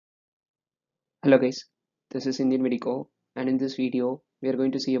Hello guys, this is Indian Medico, and in this video we are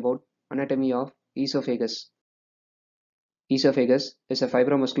going to see about anatomy of esophagus. Esophagus is a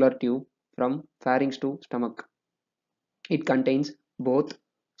fibromuscular tube from pharynx to stomach. It contains both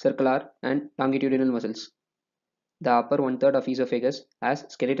circular and longitudinal muscles. The upper one-third of esophagus has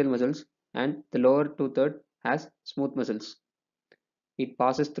skeletal muscles and the lower two-third has smooth muscles. It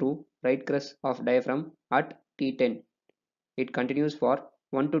passes through right crest of diaphragm at T10. It continues for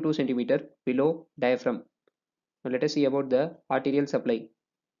 1 to 2 cm below diaphragm. Now let us see about the arterial supply.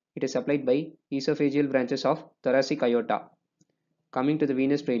 It is supplied by esophageal branches of thoracic aorta. Coming to the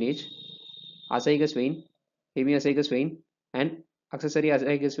venous drainage, esophagus vein, hemiesophagus vein, and accessory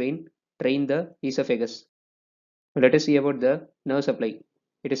esophagus vein drain the esophagus. Now let us see about the nerve supply.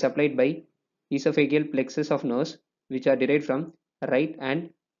 It is supplied by esophageal plexus of nerves, which are derived from right and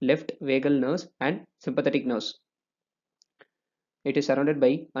left vagal nerves and sympathetic nerves. It is surrounded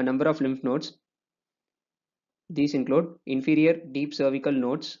by a number of lymph nodes. These include inferior deep cervical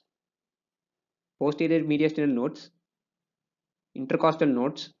nodes, posterior mediastinal nodes, intercostal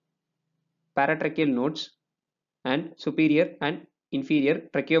nodes, paratracheal nodes, and superior and inferior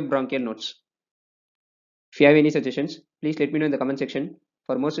tracheobronchial nodes. If you have any suggestions, please let me know in the comment section.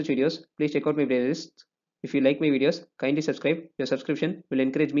 For more such videos, please check out my playlists. If you like my videos, kindly subscribe. Your subscription will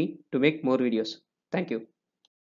encourage me to make more videos. Thank you.